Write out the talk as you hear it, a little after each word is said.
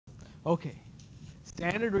Okay.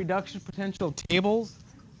 Standard reduction potential tables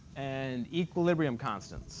and equilibrium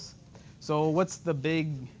constants. So what's the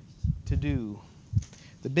big to-do?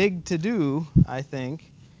 The big to-do, I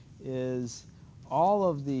think, is all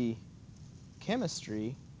of the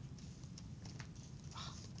chemistry,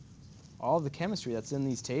 that's in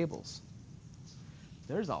these tables.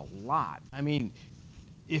 There's a lot. I mean,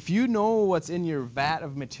 if you know what's in your vat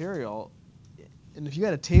of material, and if you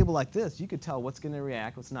had a table like this, you could tell what's going to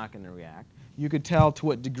react, what's not going to react. You could tell to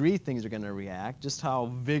what degree things are going to react, just how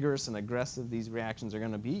vigorous and aggressive these reactions are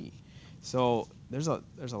going to be. So there's a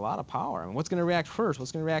lot of power. I mean, what's going to react first?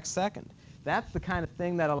 What's going to react second? That's the kind of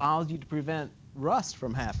thing that allows you to prevent rust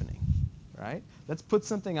from happening, right? Let's put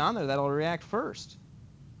something on there that'll react first.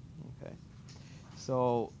 Okay.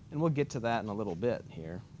 So, and we'll get to that in a little bit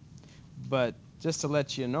here. But just to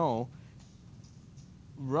let you know,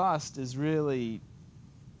 rust is really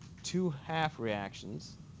two half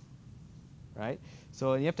reactions, right?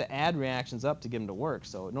 So you have to add reactions up to get them to work.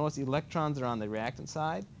 So notice the electrons are on the reactant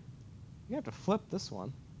side. You have to flip this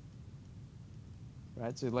one,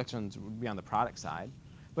 right? So the electrons would be on the product side.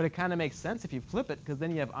 But it kind of makes sense if you flip it, because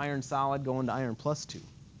then you have iron solid going to iron plus 2.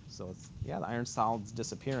 So it's, yeah, the iron solid's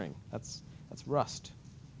disappearing. That's rust.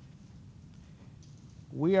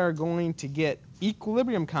 We are going to get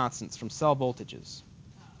equilibrium constants from cell voltages.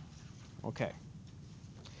 Okay.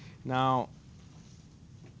 Now,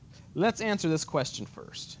 let's answer this question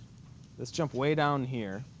first. Let's jump way down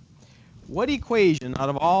here. What equation out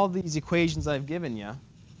of all these equations I've given you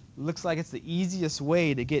looks like it's the easiest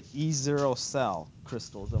way to get E0 cell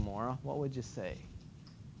crystals, Amora? What would you say?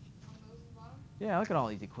 Yeah, look at all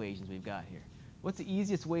these equations we've got here. What's the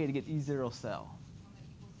easiest way to get E0 cell?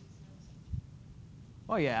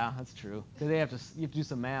 Oh yeah, that's true. Because you have to do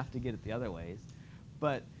some math to get it the other ways.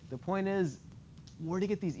 But the point is, where to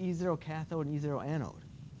get these E0 cathode and E0 anode?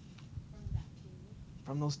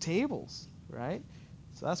 From those tables, right?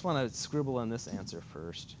 So that's when I would scribble in this answer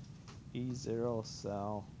first. E0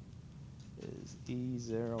 cell is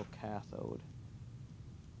E0 cathode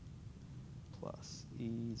plus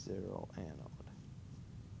E0 anode.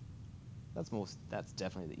 That's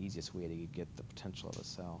definitely the easiest way to get the potential of a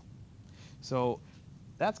cell. So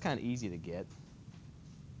that's kind of easy to get.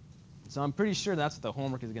 So I'm pretty sure that's what the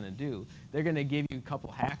homework is going to do. They're going to give you a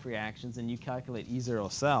couple half reactions and you calculate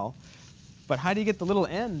E0 cell. But how do you get the little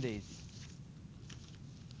n, Daisy?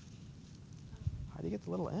 How do you get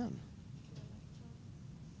the little n?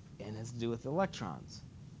 N has to do with electrons.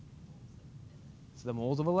 So the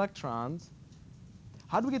moles of electrons.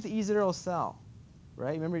 How do we get the E0 cell?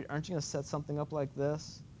 Right? Remember, aren't you going to set something up like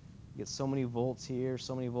this? You get so many volts here,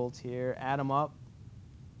 so many volts here. Add them up.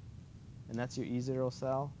 And that's your E0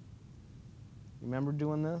 cell. Remember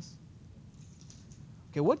doing this?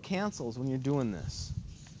 Okay, what cancels when you're doing this?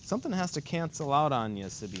 Something has to cancel out on you,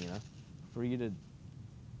 Sabina, for you to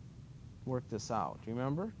work this out. Do you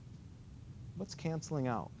remember? What's canceling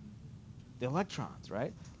out? The electrons,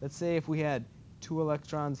 right? Let's say if we had 2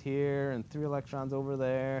 electrons here and 3 electrons over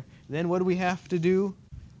there. Then what do we have to do,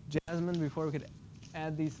 Jasmine, before we could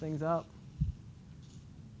add these things up?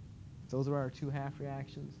 Those are our 2 half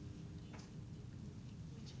reactions.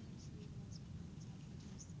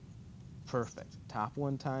 Perfect. Top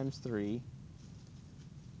one times 3.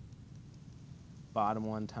 Bottom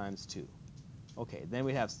one times 2. Okay, then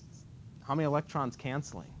we have how many electrons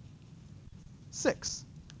canceling? 6.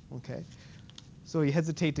 Okay. So you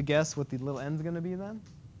hesitate to guess what the little n is going to be then?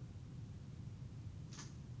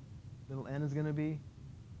 Little n is going to be?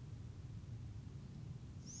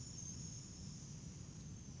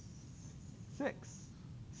 6.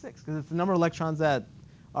 6, because it's the number of electrons that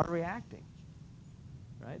are reacting.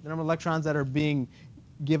 Right? The number of electrons that are being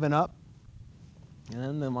given up, and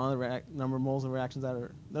then the amount of number of moles of reactions that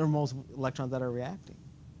are, number of moles of electrons that are reacting.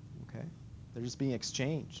 Okay? They're just being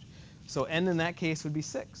exchanged. So n in that case would be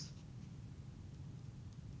 6.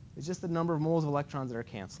 It's just the number of moles of electrons that are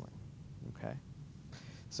canceling. Okay?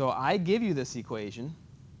 So I give you this equation.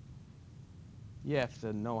 You have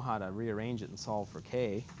to know how to rearrange it and solve for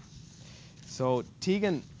k. So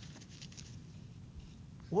Tegan,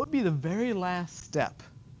 what would be the very last step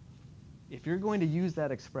if you're going to use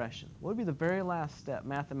that expression? What would be the very last step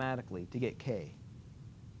mathematically to get k?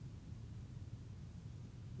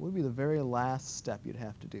 What would be the very last step you'd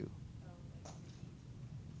have to do?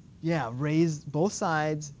 Yeah, raise both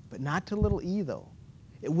sides, but not to little e, though.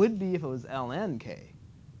 It would be if it was ln k.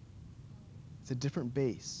 It's a different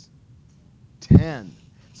base. 10.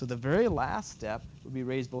 So the very last step would be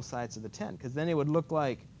raise both sides to the 10, because then it would look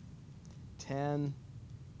like 10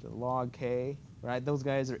 to log k, right? Those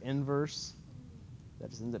guys are inverse.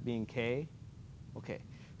 That just ends up being k. Okay,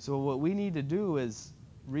 So what we need to do is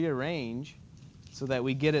rearrange so that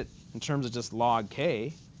we get it in terms of just log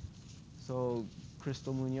K. So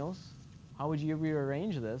Crystal Munoz, how would you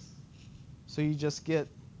rearrange this so you just get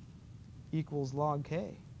equals log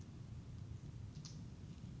K?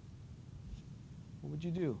 What would you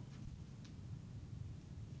do?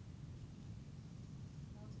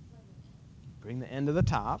 Bring the n to the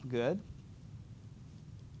top, good.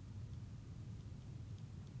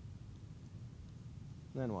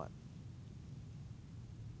 Then what?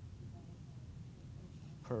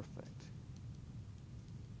 Perfect.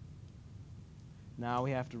 Now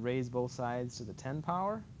we have to raise both sides to the 10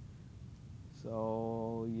 power.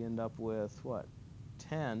 So you end up with what?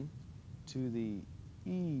 10 to the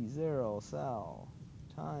E0 cell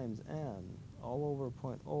times n all over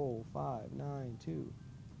 0.0592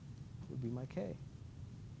 would be my K.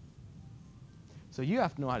 So you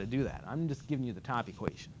have to know how to do that. I'm just giving you the top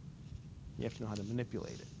equation. You have to know how to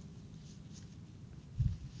manipulate it.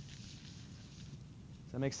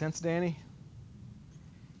 Does that make sense, Danny?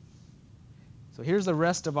 So here's the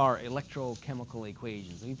rest of our electrochemical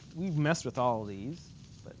equations. We've messed with all of these,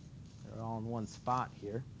 but they're all in one spot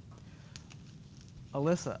here.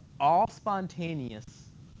 Alyssa, all spontaneous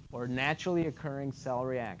or naturally occurring cell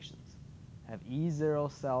reactions have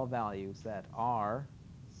E0 cell values that are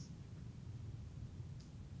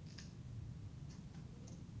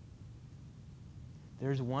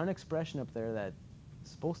there's one expression up there that's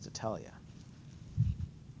supposed to tell you.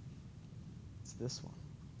 It's this one.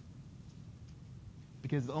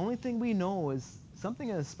 Because the only thing we know is something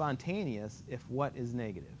is spontaneous if what is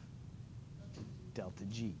negative? Delta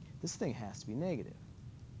G. This thing has to be negative.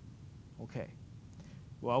 Okay.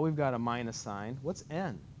 Well, we've got a minus sign. What's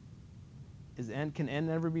n? Can n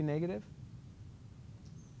ever be negative?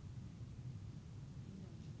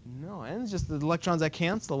 No, n is just the electrons that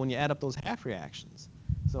cancel when you add up those half reactions.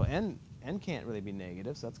 So n can't really be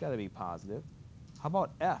negative, so that's got to be positive. How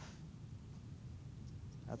about F?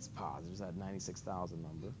 That's positive, that 96,000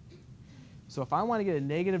 number. So if I want to get a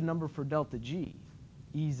negative number for delta G,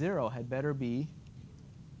 E0 had better be,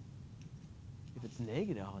 if it's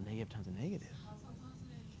negative, oh, negative times a negative.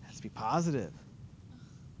 It has to be positive.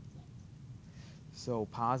 So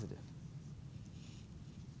positive.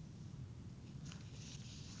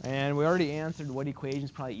 And we already answered what equation is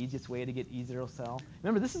probably the easiest way to get E0 cell.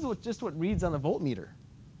 Remember, this is just what reads on the voltmeter,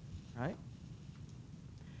 right?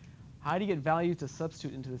 How do you get values to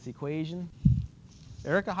substitute into this equation?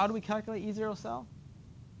 Erica, how do we calculate E0 cell?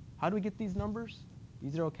 How do we get these numbers?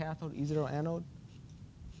 E0 cathode, E0 anode?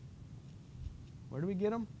 Where do we get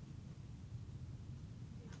them?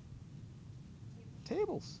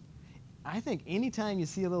 Tables. I think anytime you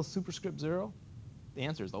see a little superscript 0, the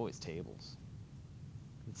answer is always tables.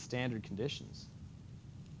 It's standard conditions.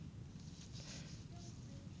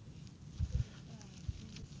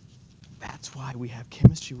 That's why we have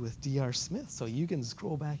chemistry with Dr. Smith, so you can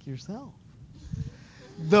scroll back yourself.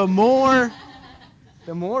 The more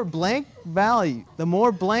blank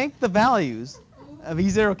the values of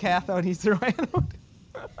E0 cathode and E0 anode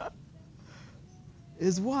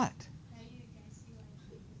is what?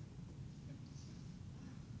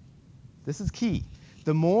 This is key.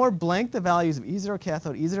 The more blank the values of E0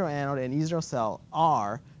 cathode, E0 anode, and E0 cell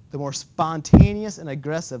are, the more spontaneous and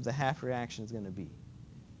aggressive the half reaction is going to be.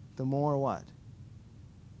 The more what?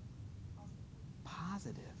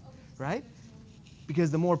 Positive, right? Because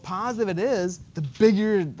the more positive it is, the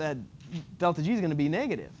bigger that delta G is going to be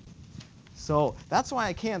negative. So that's why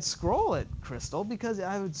I can't scroll it, Crystal, because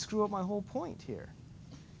I would screw up my whole point here,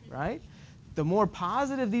 right? The more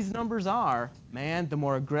positive these numbers are, man, the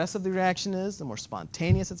more aggressive the reaction is, the more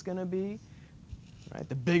spontaneous it's going to be, right?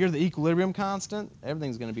 The bigger the equilibrium constant,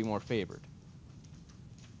 everything's going to be more favored.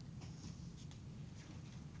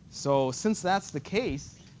 So since that's the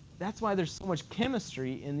case, that's why there's so much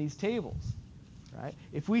chemistry in these tables, right?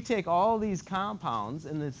 If we take all these compounds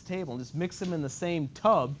in this table and just mix them in the same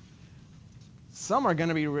tub, some are going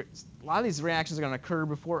to be, a lot of these reactions are going to occur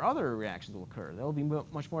before other reactions will occur. They'll be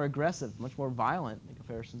much more aggressive, much more violent in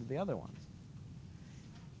comparison to the other ones.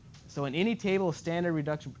 So in any table of standard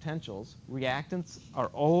reduction potentials, reactants are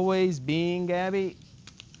always being, Gabby,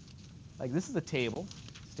 like this is a table,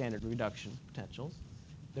 standard reduction potentials.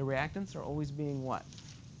 The reactants are always being what?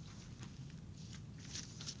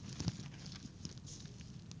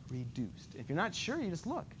 Reduced. If you're not sure, you just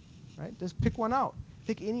look, right? Just pick one out.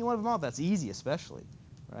 Pick any one of them out. That's easy, especially,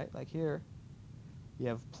 right? Like here, you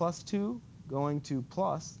have +2 going to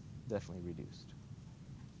plus, definitely reduced.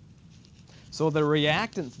 So the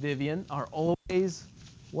reactants, Vivian, are always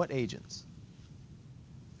what agents?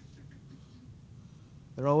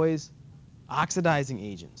 They're always Oxidizing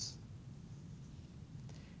agents.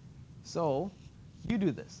 So you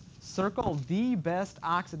do this. Circle the best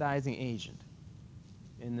oxidizing agent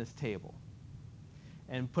in this table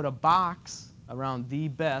and put a box around the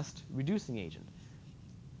best reducing agent.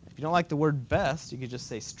 If you don't like the word best, you could just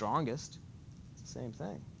say strongest. It's the same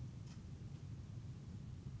thing.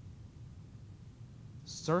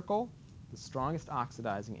 Circle the strongest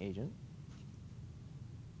oxidizing agent.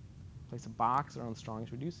 Place a box around the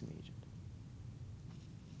strongest reducing agent.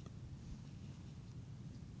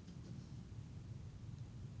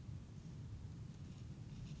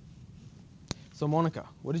 So Monica,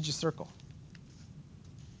 what did you circle?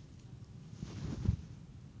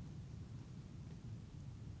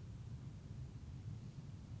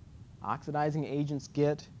 Oxidizing agents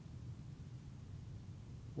get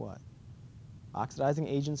what? Oxidizing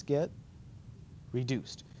agents get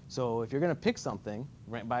reduced. So if you're going to pick something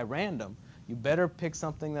by random, you better pick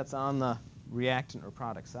something that's on the reactant or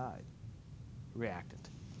product side. Reactant.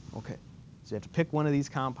 Okay. So you have to pick one of these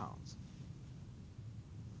compounds.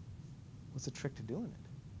 What's the trick to doing it?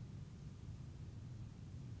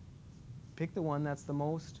 Pick the one that's the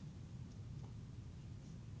most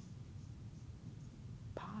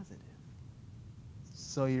positive.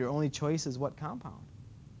 So your only choice is what compound?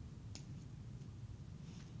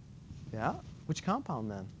 Yeah? Which compound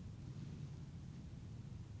then?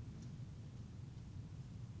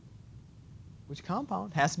 Which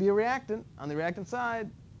compound? Has to be a reactant on the reactant side.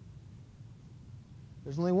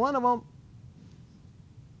 There's only one of them.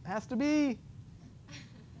 Has to be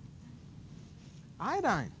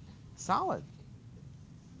iodine, solid.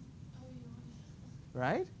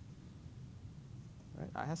 Right? Right?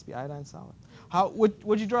 It has to be iodine solid.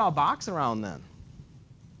 Would you draw a box around then?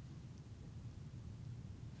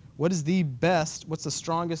 What is the best, what's the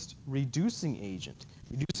strongest reducing agent?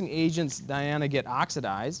 Reducing agents, Diana, get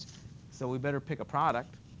oxidized, so we better pick a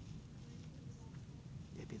product.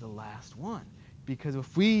 It'd be the last one. Because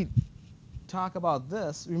if we talk about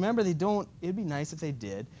this, remember it'd be nice if they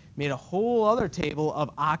made a whole other table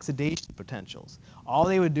of oxidation potentials. All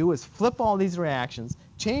they would do is flip all these reactions,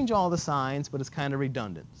 change all the signs, but it's kind of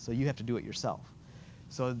redundant, so you have to do it yourself.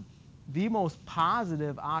 So the most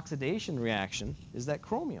positive oxidation reaction is that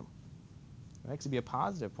chromium. Right? 'Cause it'd be a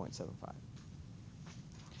positive 0.75.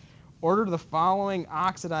 Order the following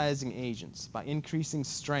oxidizing agents by increasing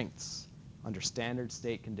strengths under standard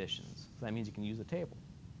state conditions. So that means you can use a table.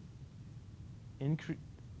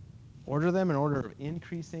 Order them in order of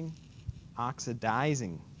increasing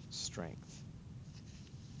oxidizing strength.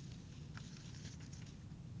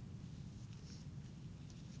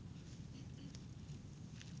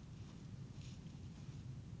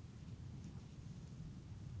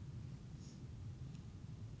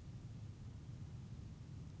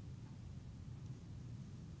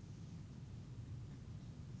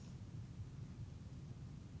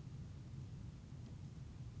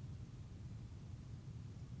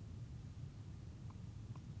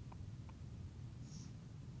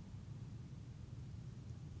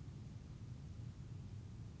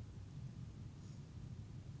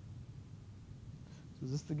 So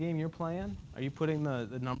is this the game you're playing? Are you putting the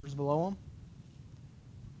numbers below them?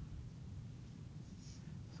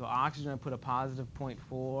 So oxygen, I put a positive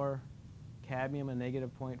 0.4, cadmium a negative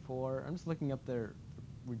 0.4. I'm just looking up their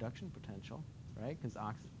reduction potential, right? Because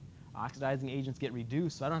oxidizing agents get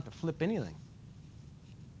reduced, so I don't have to flip anything.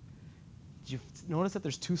 Did you notice that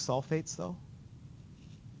there's two sulfates, though?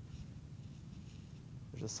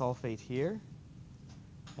 There's a sulfate here,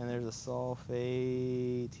 and there's a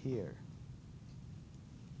sulfate here.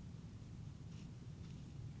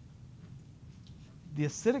 The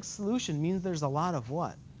acidic solution means there's a lot of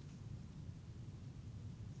what?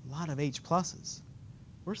 A lot of H pluses.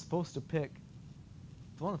 We're supposed to pick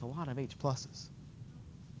the one with a lot of H pluses.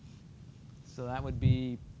 So that would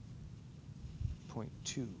be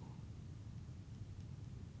 0.2.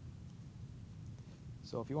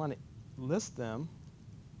 So if you want to list them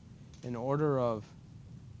in order of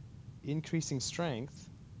increasing strength,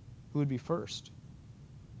 who would be first?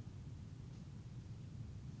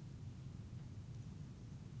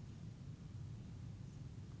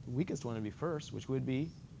 The weakest one would be first, which would be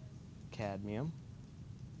cadmium.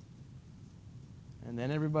 And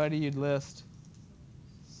then everybody you'd list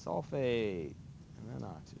sulfate, and then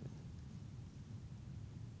oxygen.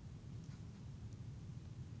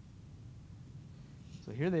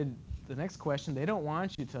 So here the next question, they don't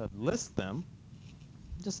want you to list them,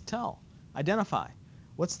 just tell, identify.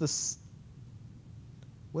 What is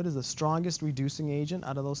the strongest reducing agent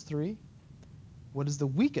out of those three? What is the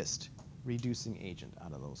weakest reducing agent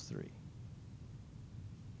out of those three?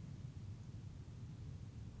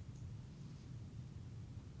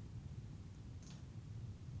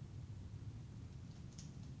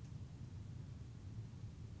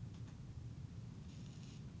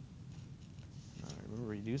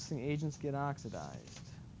 reducing agents get oxidized.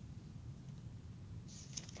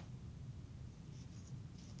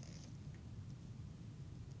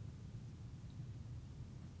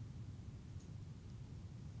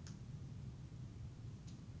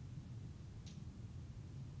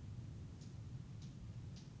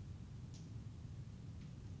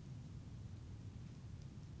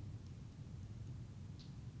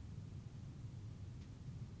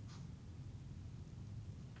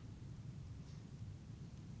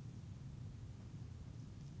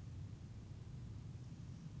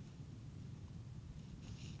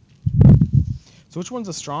 So which one's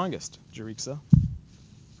the strongest, Jarixa?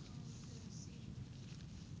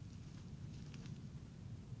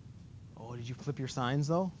 Oh, did you flip your signs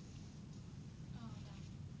though?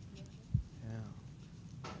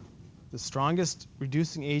 Yeah. The strongest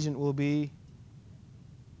reducing agent will be,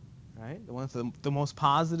 right, the one with the most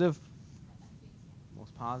positive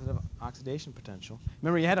oxidation potential.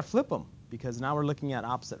 Remember, you had to flip them because now we're looking at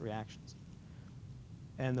opposite reactions.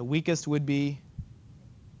 And the weakest would be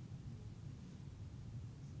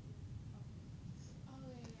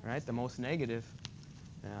right, the most negative.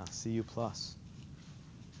 Yeah, Cu plus.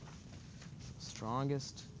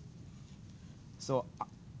 Strongest. So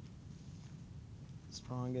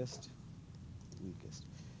strongest, weakest.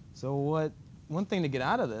 So one thing to get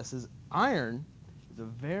out of this is iron is a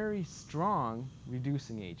very strong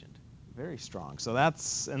reducing agent. Very strong. So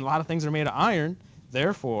that's, and a lot of things are made of iron,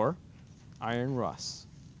 therefore iron rusts,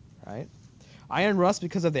 right? Iron rusts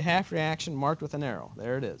because of the half reaction marked with an arrow.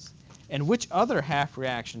 There it is. And which other half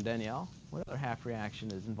reaction, Danielle? What other half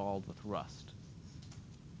reaction is involved with rust?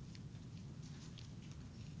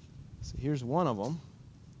 So here's one of them.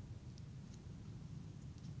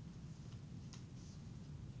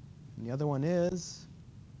 And the other one is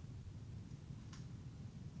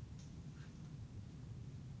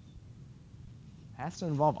has to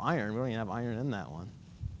involve iron. We don't even have iron in that one.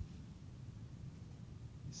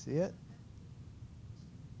 You see it?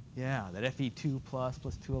 Yeah, that Fe2 plus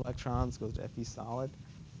 2 electrons goes to Fe solid.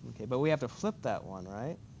 Okay, but we have to flip that one,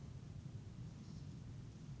 right?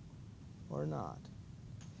 Or not?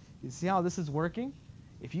 You see how this is working?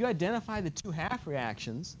 If you identify the two half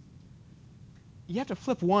reactions, you have to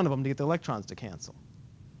flip one of them to get the electrons to cancel.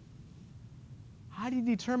 How do you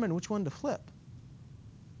determine which one to flip?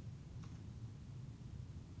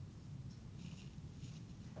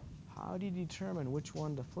 How do you determine which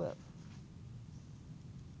one to flip?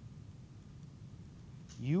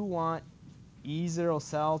 You want E0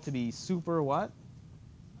 cell to be super what?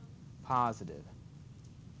 Positive.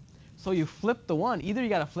 So you flip the one. Either you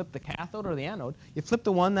got to flip the cathode or the anode. You flip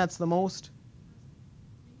the one that's the most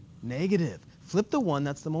negative. Flip the one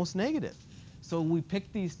that's the most negative. So we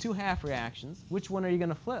pick these two half reactions. Which one are you going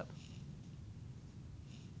to flip?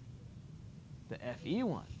 The Fe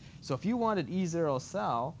one. So if you wanted E0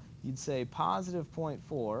 cell, you'd say positive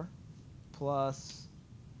 0.4 plus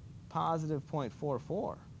positive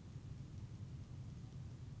 0.44.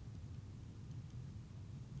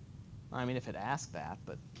 I mean, if it asked that,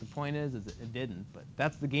 but the point is it didn't. But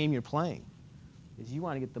that's the game you're playing, is you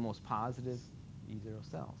want to get the most positive E0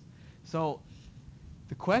 cells. So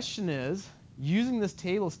the question is, using this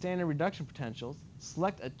table of standard reduction potentials,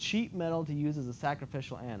 select a cheap metal to use as a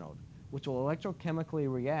sacrificial anode, which will electrochemically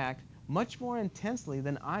react much more intensely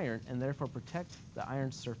than iron and therefore protect the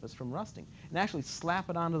iron surface from rusting. And actually slap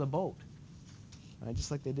it onto the boat, right?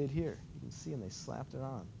 Just like they did here. You can see them, they slapped it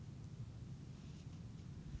on.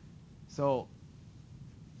 So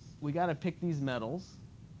we got to pick these metals,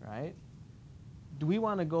 right? Do we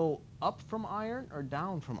want to go up from iron or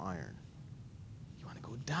down from iron? You want to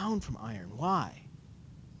go down from iron. Why?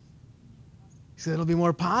 So it'll be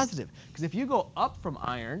more positive. Because if you go up from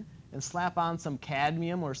iron and slap on some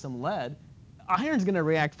cadmium or some lead, iron's going to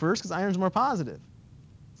react first because iron's more positive.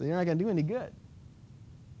 So you're not going to do any good.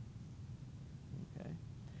 Okay.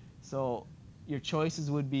 So your choices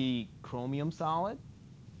would be chromium solid.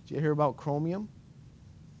 Did you hear about chromium?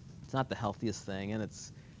 It's not the healthiest thing, and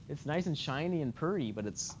it's nice and shiny and purty, but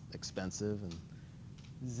it's expensive. And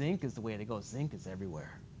zinc is the way to go. Zinc is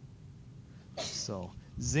everywhere. So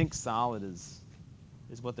zinc solid is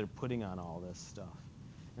what they're putting on all this stuff.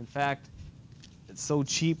 In fact, it's so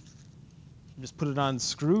cheap, just put it on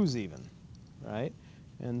screws even, right?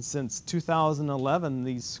 And since 2011,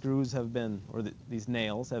 these screws have been, or these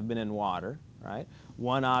nails have been in water, right?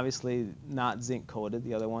 One obviously not zinc coated,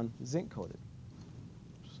 the other one zinc coated.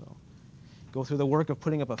 So go through the work of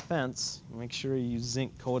putting up a fence, make sure you use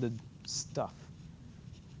zinc coated stuff.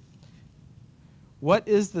 What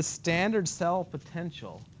is the standard cell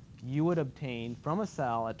potential you would obtain from a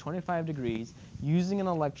cell at 25 degrees using an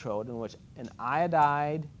electrode in which an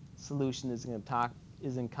iodide solution is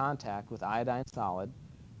in contact with iodine solid,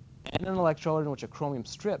 and an electrode in which a chromium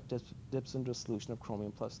strip dips into a solution of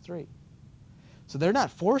chromium plus 3. So they're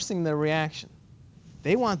not forcing the reaction.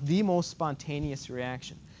 They want the most spontaneous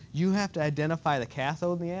reaction. You have to identify the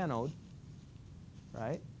cathode and the anode,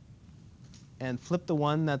 right? And flip the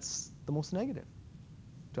one that's the most negative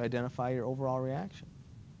to identify your overall reaction.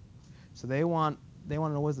 So they want to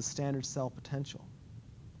know what is the standard cell potential.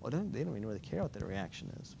 Well, they don't even really care what the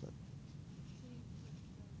reaction is, but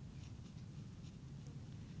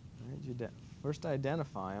all right, you first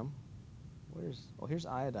identify them. Here's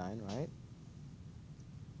iodine, right?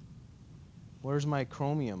 Where's my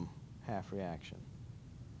chromium half reaction?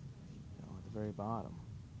 At the very bottom.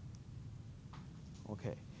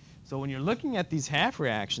 Okay. So when you're looking at these half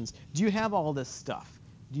reactions, do you have all this stuff?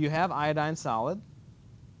 Do you have iodine solid?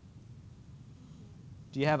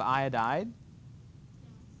 Do you have iodide?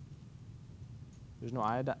 There's no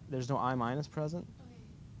iodide. There's no I minus present?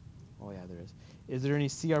 Oh yeah, there is. Is there any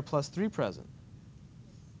Cr plus 3 present?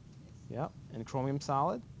 Yep. And chromium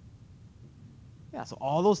solid? Yeah, so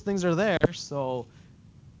all those things are there, so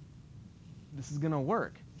this is going to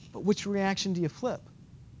work. But which reaction do you flip?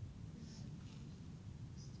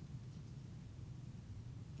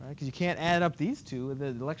 Right? Because you can't add up these two. The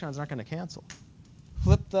electrons aren't going to cancel.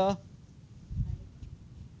 Flip the...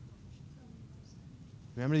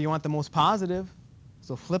 Remember, you want the most positive,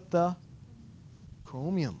 so flip the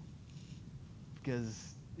chromium.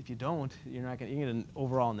 Because if you don't, you're not going to get an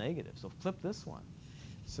overall negative. So flip this one.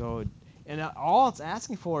 So, and all it's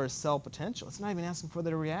asking for is cell potential. It's not even asking for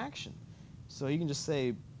the reaction. So you can just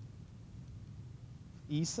say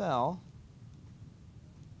E cell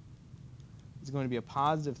is going to be a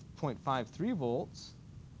positive 0.53 volts,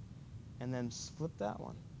 and then flip that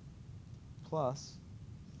one, plus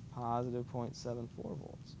positive 0.74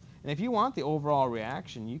 volts. And if you want the overall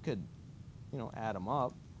reaction, you could, add them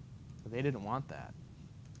up, but they didn't want that.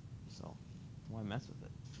 So why mess with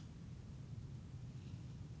it?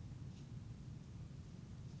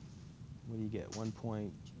 What do you get?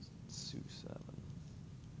 1.27.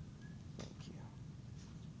 Thank you.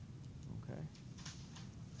 Okay.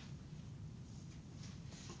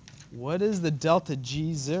 What is the delta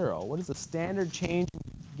G0? What is the standard change in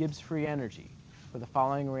Gibbs free energy for the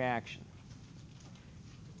following reaction?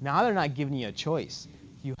 Now they're not giving you a choice.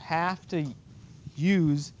 You have to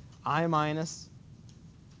use I minus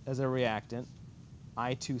as a reactant,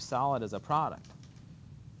 I2 solid as a product.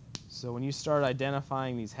 So when you start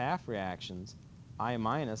identifying these half reactions, I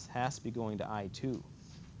minus has to be going to I2,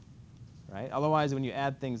 right? Otherwise, when you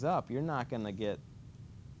add things up, you're not going to get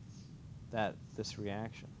this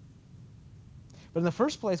reaction. But in the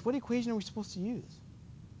first place, what equation are we supposed to use?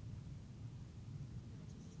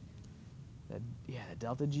 The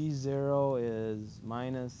delta G0 is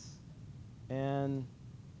minus N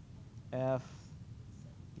F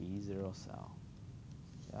E0 cell.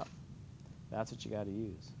 Yep, that's what you got to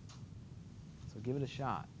use. So give it a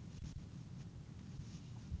shot.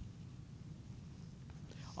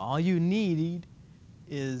 All you need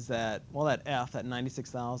is that F, that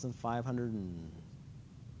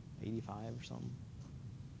 96,585 or something,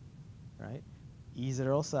 right?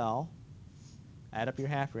 E0 cell, add up your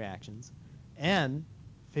half reactions, and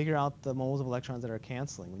figure out the moles of electrons that are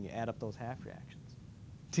canceling when you add up those half reactions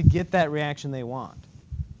to get that reaction they want.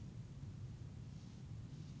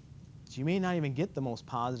 So you may not even get the most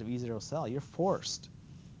positive E0 cell. You're forced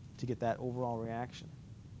to get that overall reaction.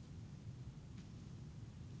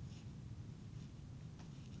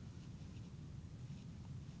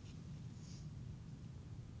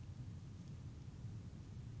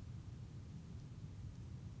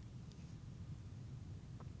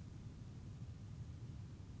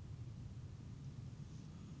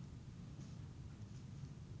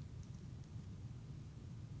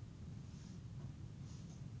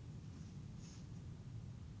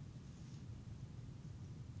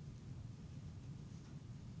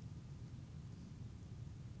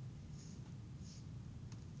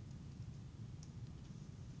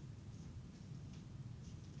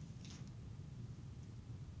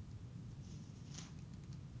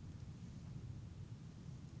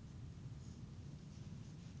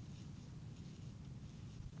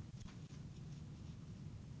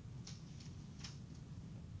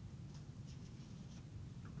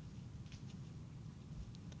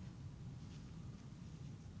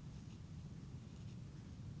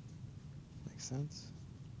 Makes sense?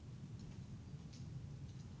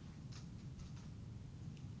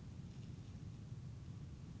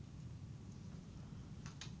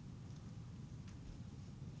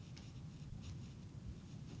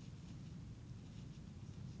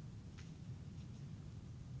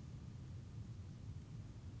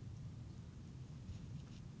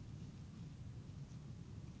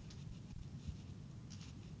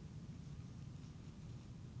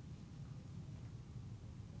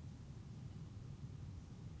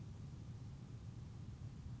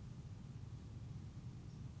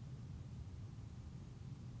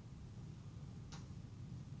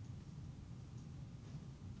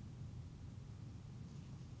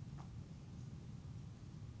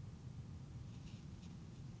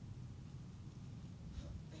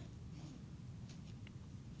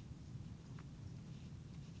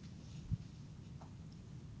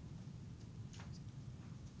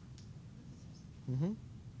 Mm-hmm.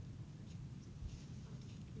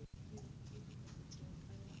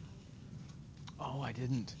 Oh, I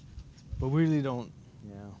didn't. But we really don't.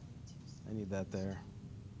 Yeah, I need that there.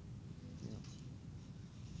 Yeah,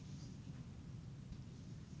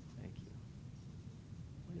 thank you.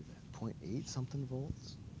 What is that? Point 0.8 something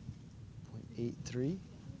volts? 0.83?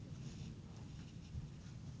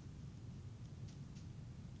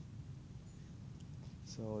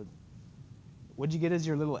 So what'd you get as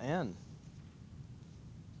your little n?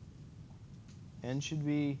 N should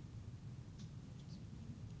be,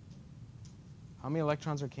 how many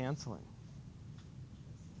electrons are canceling?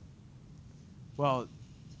 Well,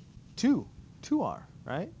 two. Two are,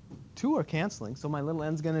 right? Two are canceling, so my little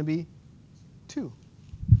n's going to be 2.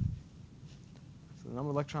 So the number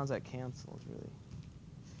of electrons that cancels, really.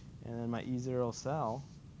 And then my E0 cell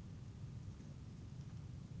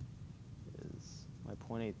is my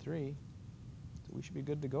 0.83. So we should be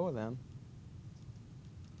good to go then.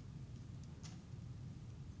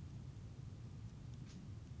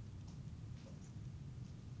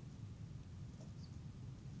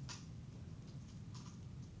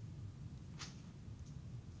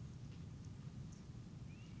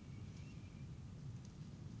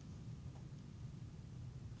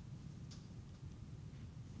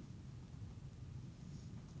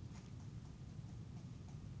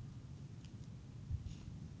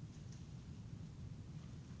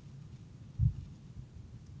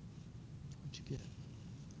 What'd you get?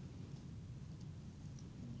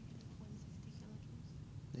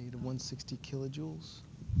 Negative 160 kilojoules.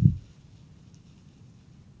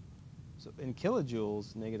 So in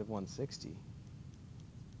kilojoules, negative 160.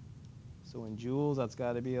 So in joules, that's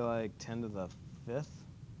got to be like 10 to the 5th.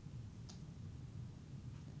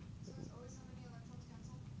 So it's always how many electrons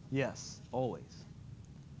cancel? Yes, always.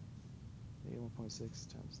 Negative 1.6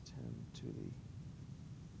 times 10 to the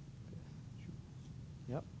 5th joules.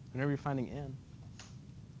 Yep, whenever you're finding n.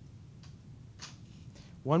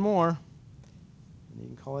 One more, and you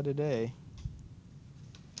can call it a day.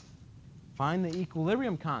 Find the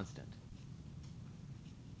equilibrium constant.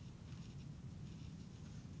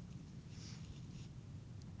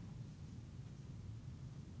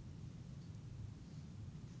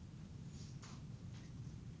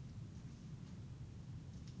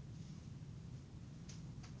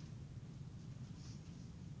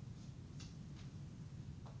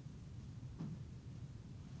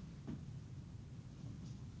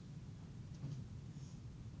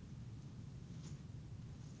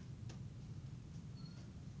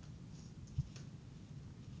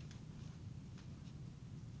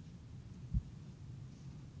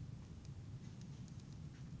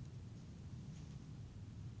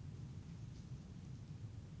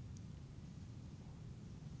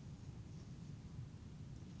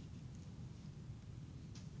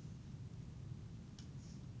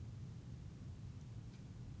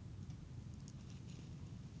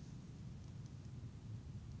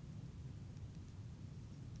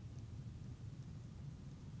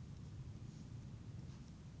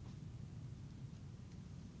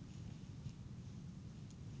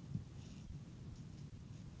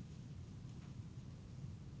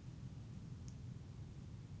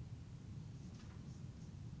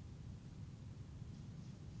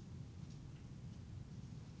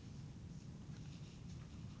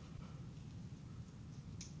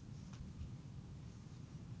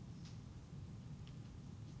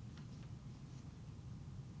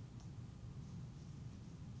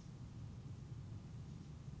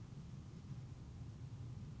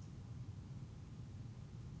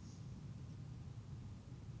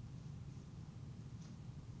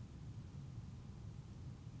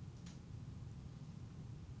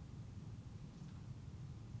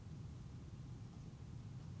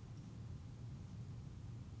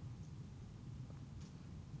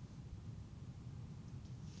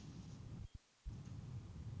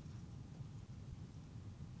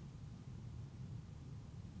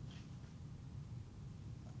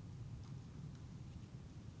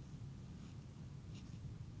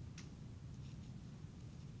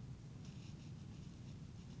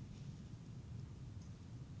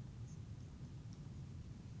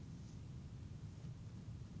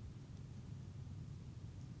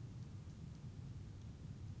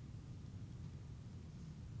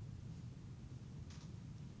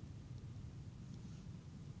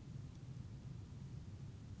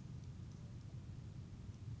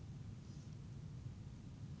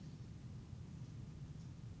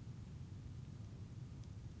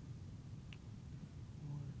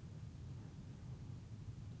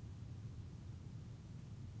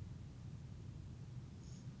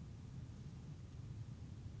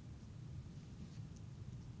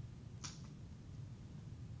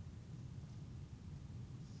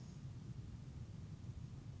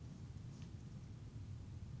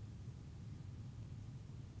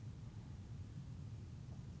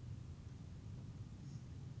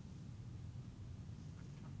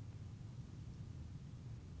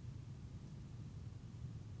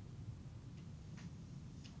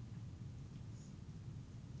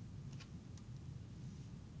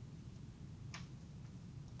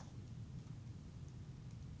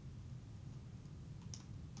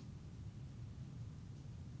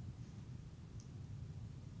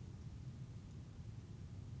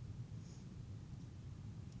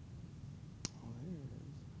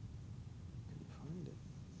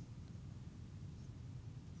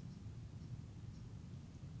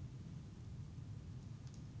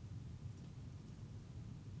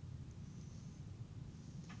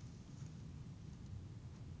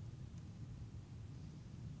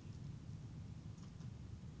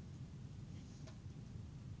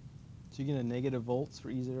 So you get a negative volts for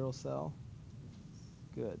E0 cell?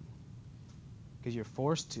 Good. Because you're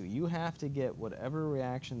forced to. You have to get whatever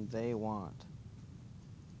reaction they want.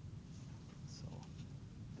 So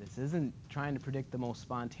this isn't trying to predict the most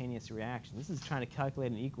spontaneous reaction. This is trying to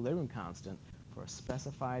calculate an equilibrium constant for a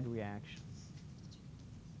specified reaction.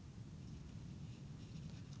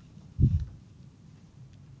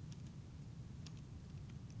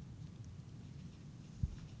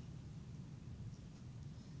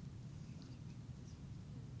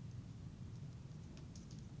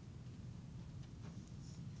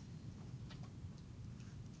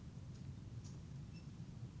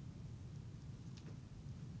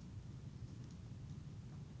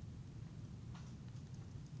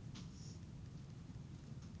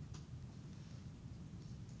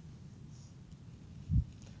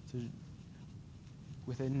 So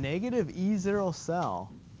with a negative E0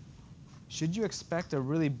 cell, should you expect a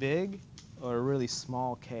really big or a really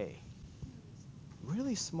small K?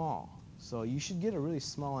 Really small. So you should get a really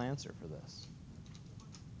small answer for this.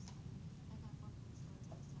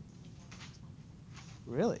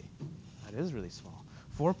 Really? That is really small.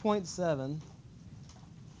 4.7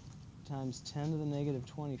 times 10 to the negative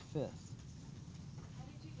 25th. How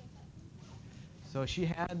did you get that? So she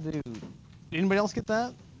had to, did anybody else get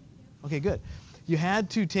that? Okay, good. You had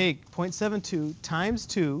to take 0.72 times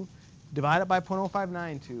 2, divide it by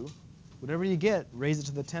 0.0592. Whatever you get, raise it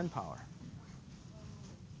to the 10 power.